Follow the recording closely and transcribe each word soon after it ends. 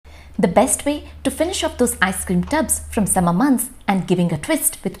The best way to finish off those ice cream tubs from summer months and giving a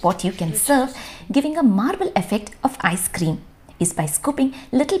twist with what you can serve, giving a marble effect of ice cream, is by scooping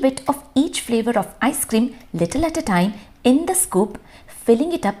little bit of each flavor of ice cream little at a time in the scoop,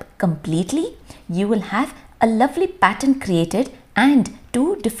 filling it up completely. You will have a lovely pattern created and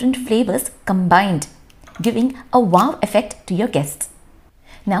two different flavors combined, giving a wow effect to your guests.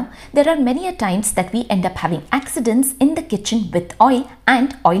 Now, there are many a times that we end up having accidents in the kitchen with oil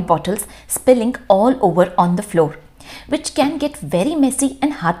and oil bottles spilling all over on the floor, which can get very messy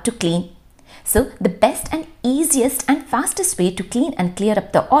and hard to clean. So, the best and easiest and fastest way to clean and clear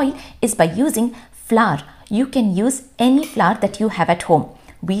up the oil is by using flour. You can use any flour that you have at home.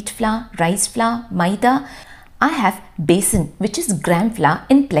 Wheat flour, rice flour, maida. I have besan, which is gram flour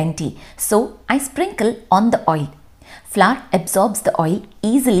in plenty. So, I sprinkle on the oil. Flour absorbs the oil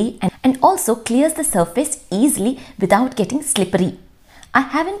easily and also clears the surface easily without getting slippery. I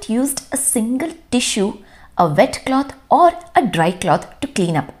haven't used a single tissue, a wet cloth or a dry cloth to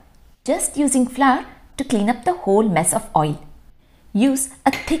clean up. Just using flour to clean up the whole mess of oil. Use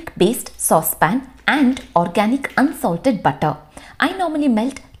a thick based saucepan and organic unsalted butter. I normally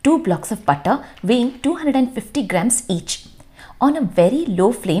melt 2 blocks of butter weighing 250 grams each. On a very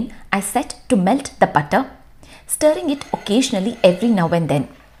low flame, I set to melt the butter, stirring it occasionally every now and then.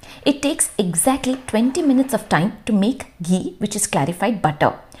 It takes exactly 20 minutes of time to make ghee, which is clarified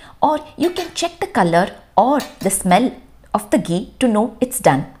butter. Or you can check the color or the smell of the ghee to know it's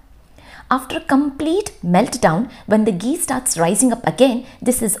done. After a complete meltdown, when the ghee starts rising up again,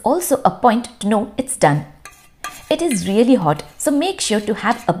 this is also a point to know it's done. It is really hot, so make sure to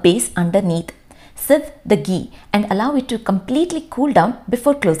have a base underneath. Sieve the ghee and allow it to completely cool down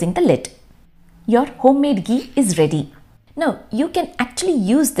before closing the lid. Your homemade ghee is ready. Now, you can actually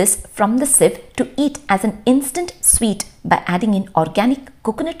use this from the sieve to eat as an instant sweet by adding in organic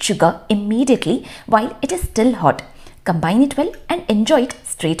coconut sugar immediately while it is still hot. Combine it well and enjoy it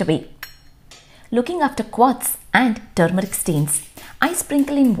straight away. Looking after quartz and turmeric stains, I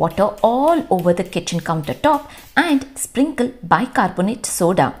sprinkle in water all over the kitchen countertop and sprinkle bicarbonate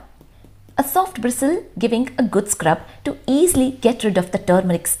soda. A soft bristle giving a good scrub to easily get rid of the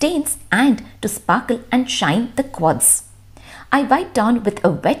turmeric stains and to sparkle and shine the quartz. I wipe down with a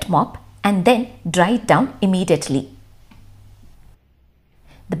wet mop and then dry it down immediately.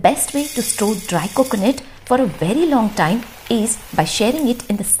 The best way to store dry coconut for a very long time is by sharing it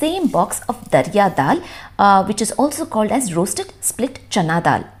in the same box of darya dal, which is also called as roasted split chana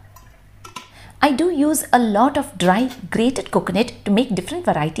dal. I do use a lot of dry grated coconut to make different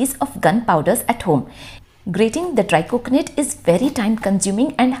varieties of gunpowders at home. Grating the dry coconut is very time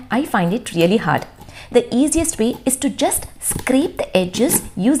consuming and I find it really hard. The easiest way is to just scrape the edges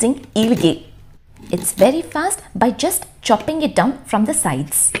using eelgay. It's very fast by just chopping it down from the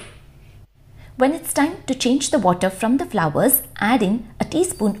sides. When it's time to change the water from the flowers, add in a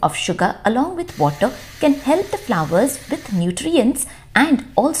teaspoon of sugar along with water can help the flowers with nutrients and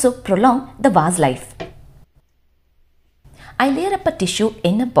also prolong the vase life. I layer up a tissue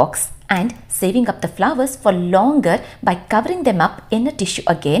in a box and saving up the flowers for longer by covering them up in a tissue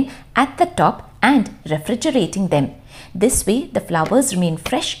again at the top and refrigerating them. This way the flowers remain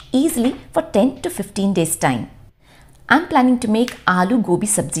fresh easily for 10 to 15 days time. I'm planning to make aloo gobi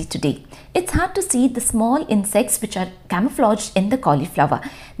sabzi today. It's hard to see the small insects which are camouflaged in the cauliflower.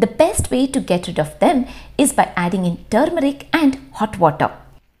 The best way to get rid of them is by adding in turmeric and hot water.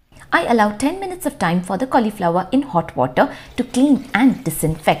 I allow 10 minutes of time for the cauliflower in hot water to clean and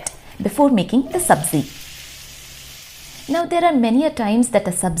disinfect before making the sabzi. Now there are many a times that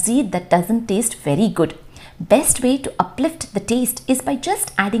a sabzi that doesn't taste very good. Best way to uplift the taste is by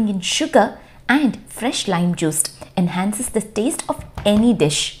just adding in sugar and fresh lime juice. Enhances the taste of any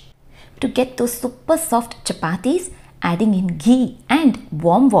dish. To get those super soft chapatis, adding in ghee and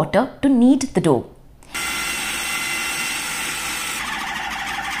warm water to knead the dough.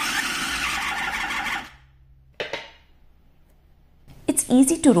 It's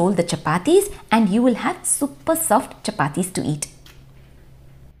easy to roll the chapatis and you will have super soft chapatis to eat.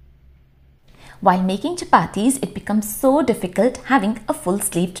 While making chapatis, it becomes so difficult having a full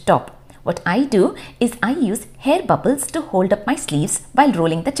sleeved top. What I do is I use hair bubbles to hold up my sleeves while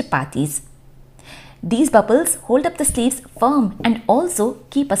rolling the chapatis. These bubbles hold up the sleeves firm and also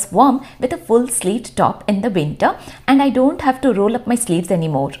keep us warm with a full sleeved top in the winter, and I don't have to roll up my sleeves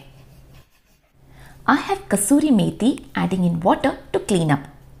anymore. I have kasuri methi adding in water to clean up.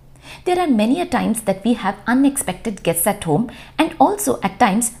 There are many a times that we have unexpected guests at home and also at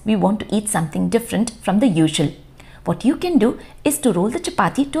times we want to eat something different from the usual. What you can do is to roll the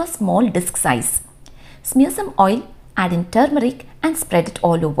chapati to a small disc size. Smear some oil, add in turmeric and spread it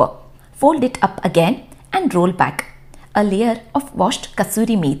all over. fold it up again and roll back. A layer of washed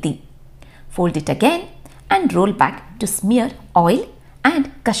kasuri methi. Fold it again and roll back to smear oil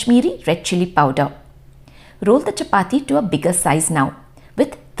and Kashmiri red chili powder. Roll the chapati to a bigger size now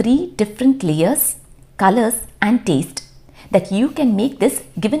with 3 different layers, colors and taste that you can make this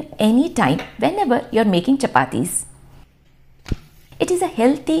given any time whenever you're making chapatis. It is a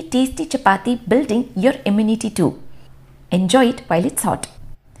healthy, tasty chapati building your immunity too. Enjoy it while it's hot.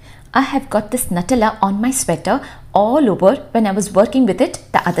 I have got this Nutella on my sweater all over when I was working with it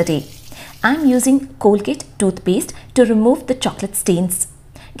the other day. I'm using Colgate toothpaste to remove the chocolate stains,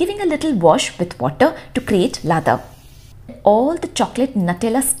 giving a little wash with water to create lather. All the chocolate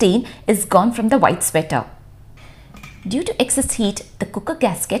Nutella stain is gone from the white sweater. Due to excess heat, the cooker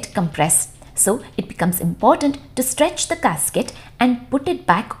gasket compressed, so it becomes important to stretch the gasket and put it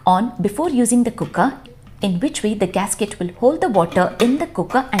back on before using the cooker, in which way the gasket will hold the water in the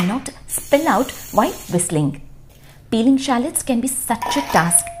cooker and not spill out while whistling. Peeling shallots can be such a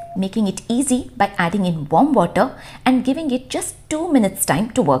task, making it easy by adding in warm water and giving it just 2 minutes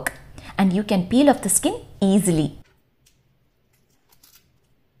time to work, and you can peel off the skin easily.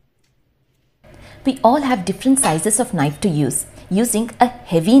 We all have different sizes of knife to use. Using a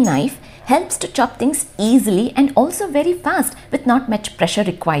heavy knife helps to chop things easily and also very fast with not much pressure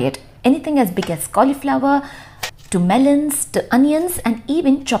required. Anything as big as cauliflower, to melons, to onions, and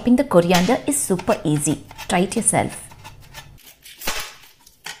even chopping the coriander is super easy. Try it yourself.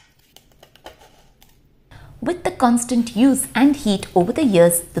 With the constant use and heat over the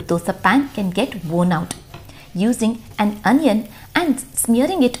years, the dosa pan can get worn out. Using an onion and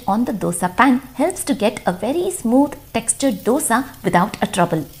smearing it on the dosa pan helps to get a very smooth textured dosa without a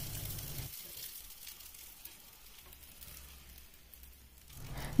trouble.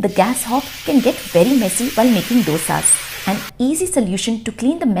 The gas hob can get very messy while making dosas. An easy solution to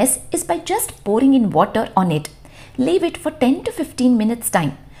clean the mess is by just pouring in water on it. Leave it for 10 to 15 minutes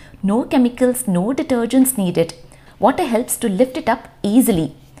time. No chemicals, no detergents needed. Water helps to lift it up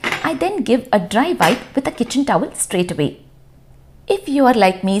easily. I then give a dry wipe with a kitchen towel straight away. If you are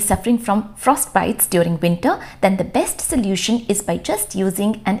like me suffering from frost bites during winter, then the best solution is by just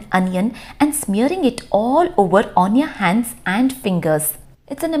using an onion and smearing it all over on your hands and fingers.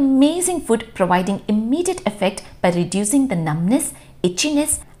 It's an amazing food providing immediate effect by reducing the numbness,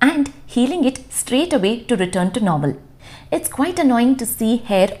 itchiness and healing it straight away to return to normal. It's quite annoying to see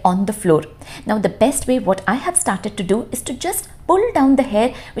hair on the floor. Now the best way what I have started to do is to just pull down the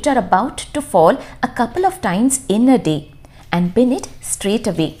hair which are about to fall a couple of times in a day and bin it straight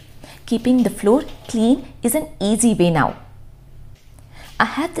away. Keeping the floor clean is an easy way now. I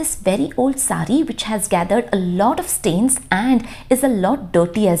have this very old sari which has gathered a lot of stains and is a lot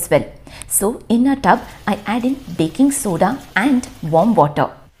dirty as well. So in a tub, I add in baking soda and warm water.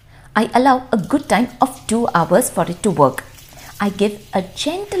 I allow a good time of 2 hours for it to work. I give a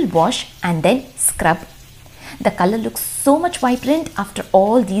gentle wash and then scrub. The color looks so much vibrant after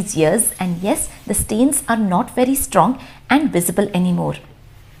all these years, and yes, the stains are not very strong and visible anymore.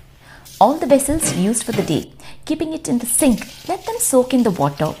 All the vessels used for the day, keeping it in the sink, let them soak in the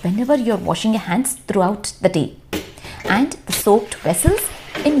water whenever you are washing your hands throughout the day. And the soaked vessels,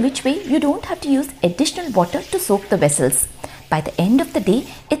 in which way you don't have to use additional water to soak the vessels. By the end of the day,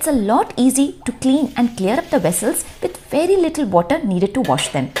 it's a lot easy to clean and clear up the vessels with very little water needed to wash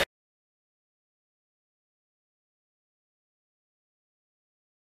them.